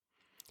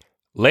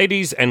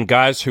Ladies and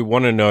guys who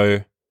want to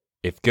know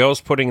if girls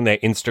putting their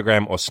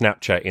Instagram or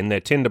Snapchat in their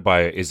Tinder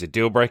bio is a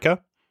deal breaker.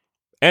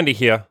 Andy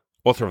here,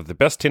 author of the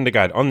best Tinder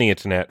guide on the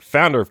internet,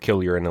 founder of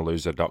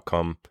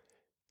killyourinnerloser.com.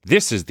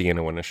 This is the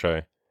Inner Winner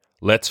Show.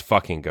 Let's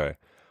fucking go.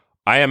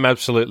 I am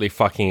absolutely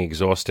fucking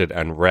exhausted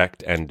and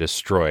wrecked and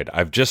destroyed.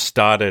 I've just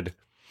started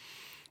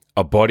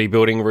a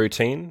bodybuilding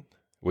routine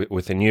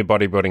with a new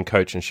bodybuilding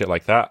coach and shit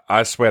like that.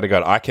 I swear to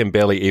God, I can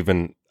barely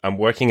even... I'm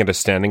working at a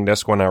standing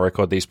desk when I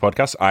record these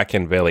podcasts. I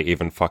can barely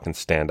even fucking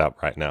stand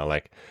up right now.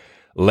 Like,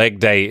 leg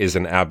day is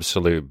an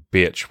absolute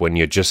bitch when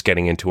you're just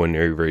getting into a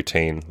new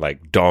routine,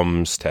 like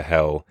DOMs to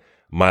hell.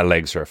 My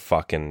legs are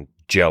fucking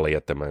jelly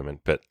at the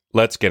moment, but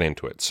let's get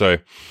into it. So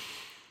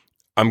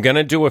I'm going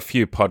to do a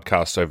few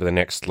podcasts over the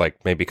next,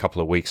 like, maybe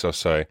couple of weeks or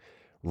so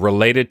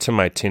related to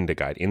my Tinder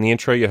guide. In the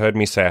intro, you heard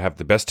me say I have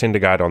the best Tinder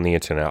guide on the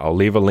internet. I'll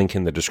leave a link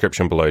in the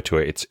description below to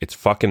it. It's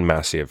fucking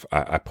massive.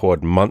 I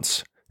poured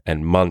months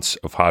and months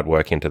of hard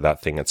work into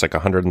that thing. It's like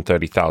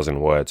 130,000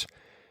 words,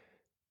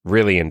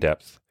 really in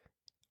depth.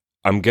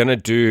 I'm going to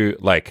do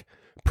like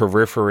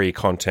periphery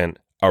content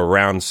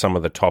around some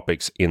of the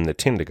topics in the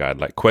Tinder guide,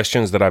 like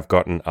questions that I've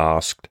gotten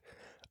asked,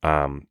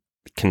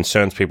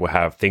 concerns people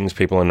have, things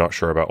people are not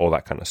sure about, all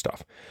that kind of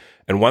stuff.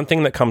 And one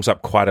thing that comes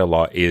up quite a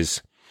lot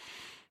is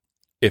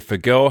if a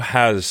girl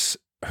has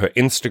her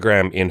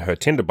Instagram in her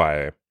Tinder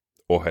bio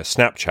or her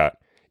Snapchat,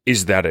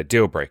 is that a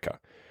deal breaker?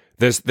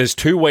 There's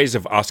two ways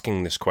of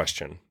asking this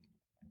question,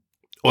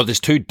 or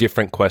there's two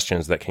different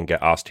questions that can get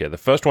asked here. The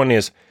first one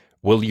is,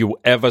 will you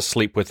ever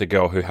sleep with a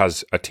girl who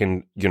has has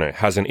an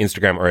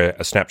Instagram or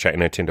a Snapchat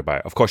in her Tinder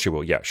bio? Of course you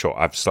will. Yeah, sure.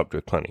 I've slept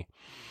with plenty.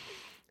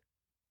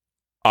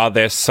 Are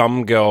there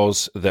some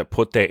girls that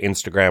put their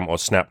Instagram or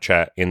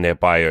Snapchat in their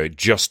bio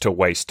just to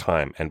waste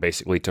time and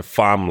basically to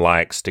farm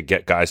likes, to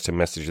get guys to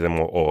message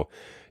them or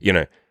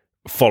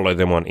follow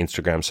them on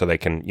Instagram so they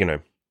can,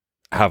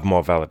 have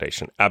more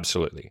validation?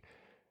 Absolutely.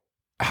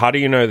 How do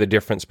you know the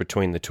difference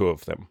between the two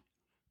of them?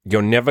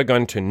 You're never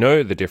going to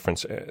know the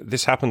difference.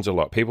 This happens a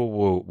lot. People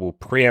will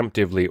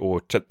preemptively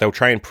they'll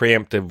try and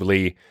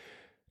preemptively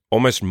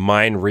almost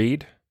mind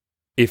read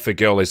if a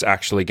girl is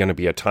actually going to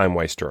be a time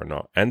waster or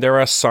not. And there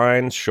are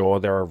signs, sure,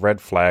 there are red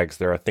flags,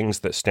 there are things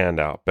that stand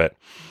out. But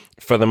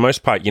for the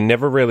most part, you're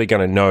never really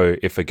going to know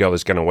if a girl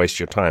is going to waste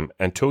your time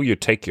until you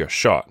take your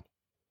shot.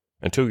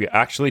 Until you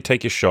actually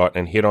take your shot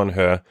and hit on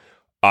her,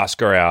 ask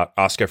her out,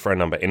 ask her for a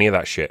number, any of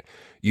that shit.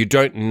 You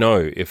don't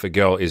know if a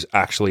girl is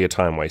actually a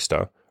time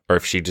waster or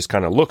if she just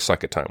kind of looks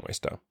like a time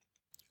waster.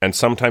 And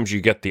sometimes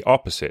you get the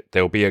opposite.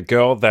 There'll be a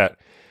girl that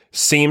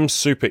seems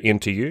super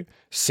into you,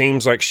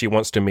 seems like she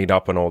wants to meet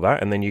up and all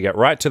that, and then you get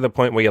right to the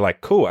point where you're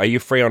like, cool, are you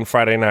free on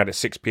Friday night at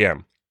 6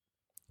 p.m.?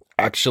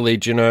 Actually,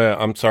 do you know,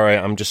 I'm sorry,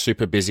 I'm just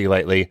super busy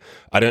lately.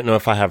 I don't know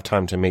if I have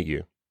time to meet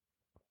you.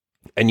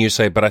 And you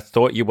say, but I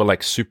thought you were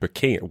like super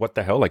keen. What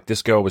the hell? Like,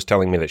 this girl was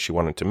telling me that she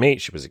wanted to meet.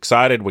 She was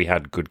excited. We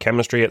had good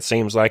chemistry, it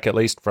seems like, at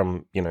least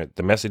from,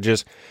 the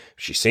messages.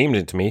 She seemed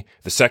into me.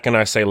 The second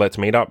I say, let's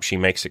meet up, she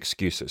makes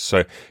excuses.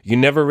 So you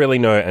never really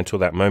know until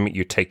that moment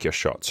you take your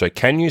shot. So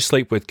can you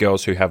sleep with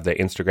girls who have their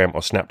Instagram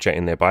or Snapchat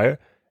in their bio?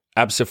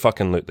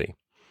 Abso-fucking-lutely.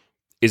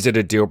 Is it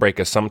a deal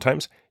breaker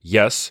sometimes?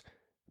 Yes.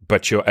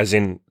 But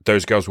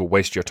those girls will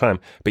waste your time.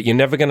 But you're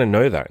never going to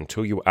know that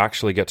until you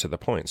actually get to the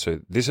point.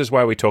 So this is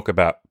why we talk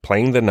about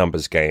playing the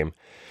numbers game,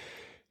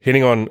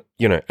 hitting on,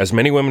 as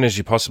many women as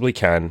you possibly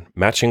can,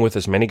 matching with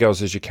as many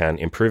girls as you can,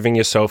 improving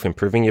yourself,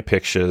 improving your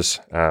pictures,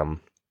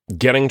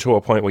 getting to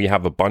a point where you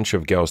have a bunch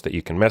of girls that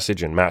you can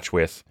message and match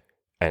with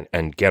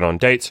and get on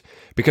dates,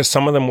 because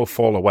some of them will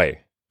fall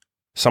away.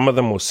 Some of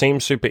them will seem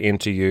super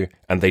into you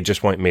and they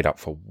just won't meet up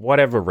for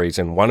whatever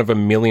reason, one of a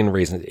million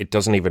reasons. It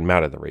doesn't even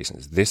matter the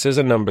reasons. This is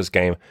a numbers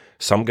game.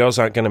 Some girls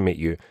aren't going to meet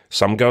you.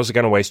 Some girls are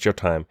going to waste your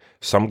time.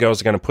 Some girls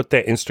are going to put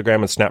their Instagram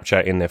and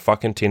Snapchat in their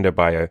fucking Tinder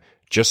bio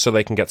just so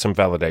they can get some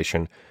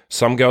validation.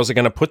 Some girls are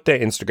going to put their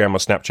Instagram or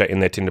Snapchat in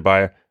their Tinder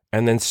bio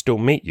and then still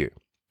meet you.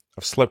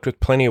 I've slept with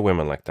plenty of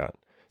women like that.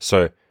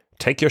 So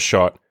take your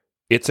shot.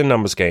 It's a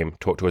numbers game.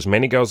 Talk to as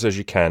many girls as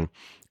you can.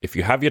 If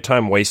you have your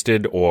time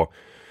wasted or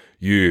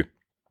you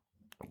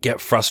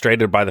get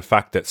frustrated by the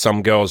fact that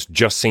some girls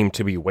just seem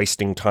to be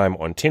wasting time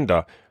on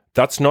Tinder,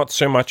 that's not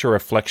so much a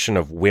reflection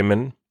of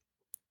women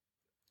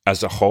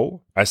as a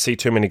whole. I see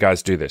too many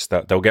guys do this,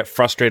 that they'll get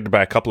frustrated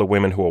by a couple of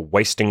women who are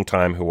wasting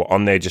time, who are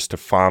on there just to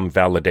farm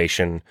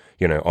validation,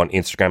 on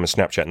Instagram and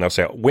Snapchat, and they'll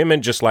say,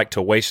 women just like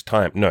to waste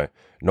time. No,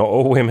 not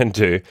all women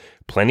do.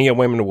 Plenty of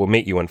women will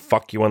meet you and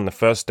fuck you on the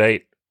first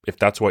date, if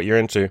that's what you're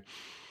into.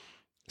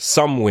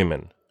 Some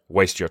women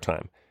waste your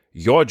time.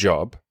 Your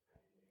job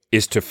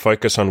is to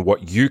focus on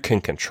what you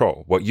can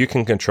control. What you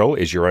can control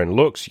is your own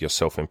looks, your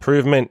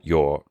self-improvement,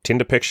 your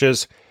Tinder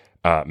pictures,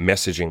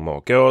 messaging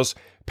more girls,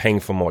 paying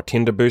for more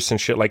Tinder boosts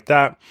and shit like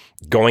that,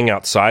 going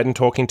outside and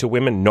talking to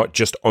women, not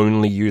just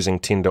only using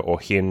Tinder or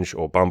Hinge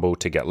or Bumble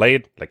to get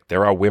laid. Like,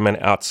 there are women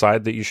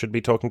outside that you should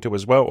be talking to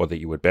as well, or that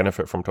you would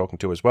benefit from talking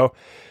to as well.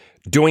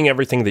 Doing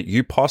everything that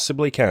you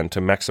possibly can to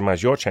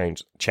maximize your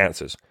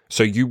chances.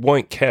 So you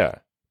won't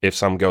care if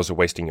some girls are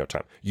wasting your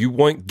time. You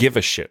won't give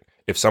a shit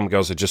if some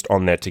girls are just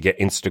on there to get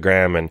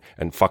Instagram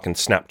and fucking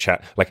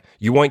Snapchat, like,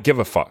 you won't give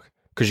a fuck.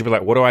 Because you'll be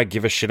like, what do I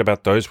give a shit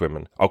about those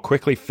women? I'll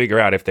quickly figure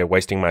out if they're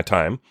wasting my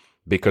time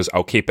because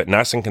I'll keep it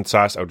nice and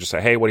concise. I'll just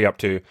say, hey, what are you up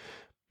to?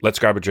 Let's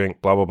grab a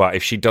drink, blah, blah, blah.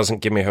 If she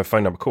doesn't give me her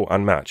phone number, cool,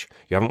 unmatch.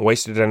 You haven't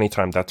wasted any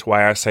time. That's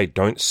why I say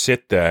don't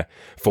sit there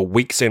for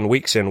weeks and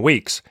weeks and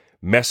weeks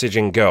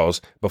messaging girls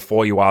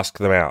before you ask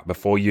them out,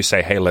 before you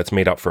say, hey, let's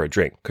meet up for a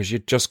drink, because you're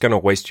just going to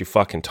waste your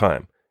fucking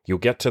time. You'll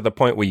get to the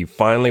point where you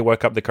finally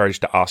work up the courage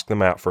to ask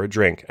them out for a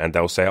drink, and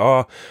they'll say,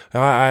 oh,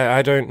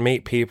 I don't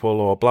meet people,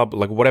 or blah,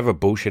 blah, like whatever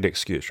bullshit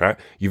excuse, right?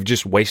 You've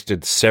just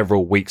wasted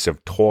several weeks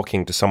of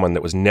talking to someone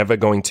that was never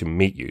going to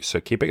meet you.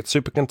 So keep it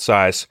super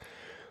concise.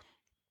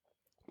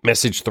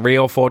 Message 3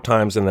 or 4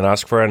 times and then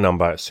ask for her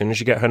number. As soon as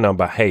you get her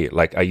number, hey,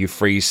 like, are you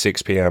free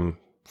 6 p.m.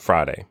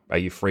 Friday? Are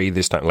you free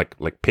this time?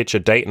 Like pitch a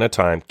date and a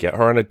time. Get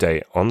her on a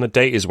date. On the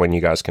date is when you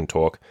guys can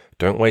talk.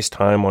 Don't waste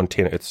time on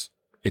Tinder.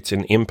 It's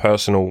an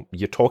impersonal,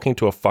 you're talking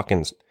to a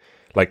fucking,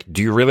 like,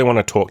 do you really want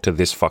to talk to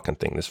this fucking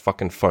thing, this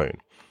fucking phone?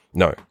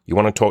 No, you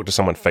want to talk to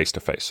someone face to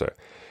face. So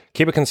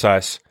keep it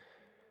concise,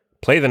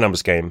 play the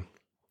numbers game.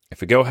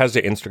 If a girl has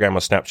their Instagram or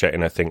Snapchat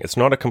in her thing, it's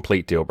not a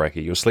complete deal breaker.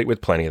 You'll sleep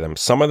with plenty of them.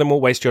 Some of them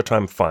will waste your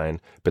time, fine.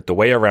 But the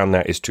way around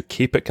that is to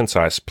keep it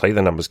concise, play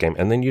the numbers game,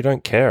 and then you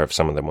don't care if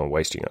some of them are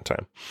wasting your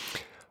time.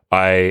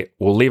 I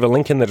will leave a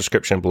link in the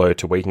description below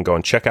to where you can go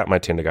and check out my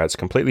Tinder guide. It's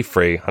completely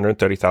free,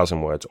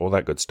 130,000 words, all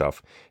that good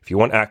stuff. If you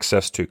want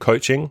access to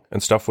coaching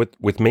and stuff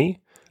with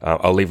me,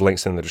 I'll leave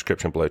links in the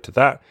description below to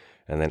that.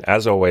 And then,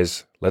 as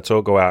always, let's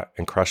all go out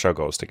and crush our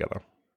goals together.